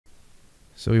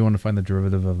So we want to find the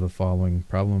derivative of the following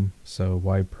problem. So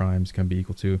y prime is going to be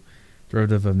equal to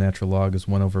derivative of natural log is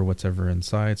 1 over whatever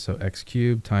inside, so x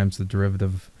cubed times the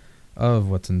derivative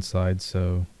of what's inside,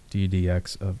 so d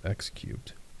dx of x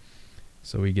cubed.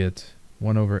 So we get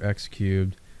 1 over x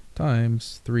cubed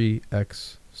times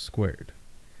 3x squared.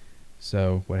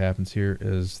 So what happens here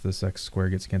is this x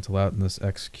squared gets canceled out and this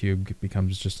x cubed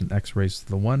becomes just an x raised to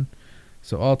the 1.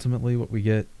 So ultimately what we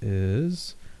get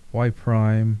is y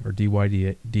prime, or dy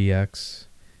dx,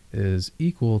 is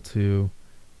equal to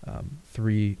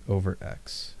 3 over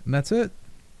x. And that's it.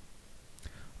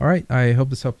 All right, I hope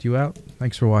this helped you out.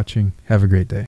 Thanks for watching. Have a great day.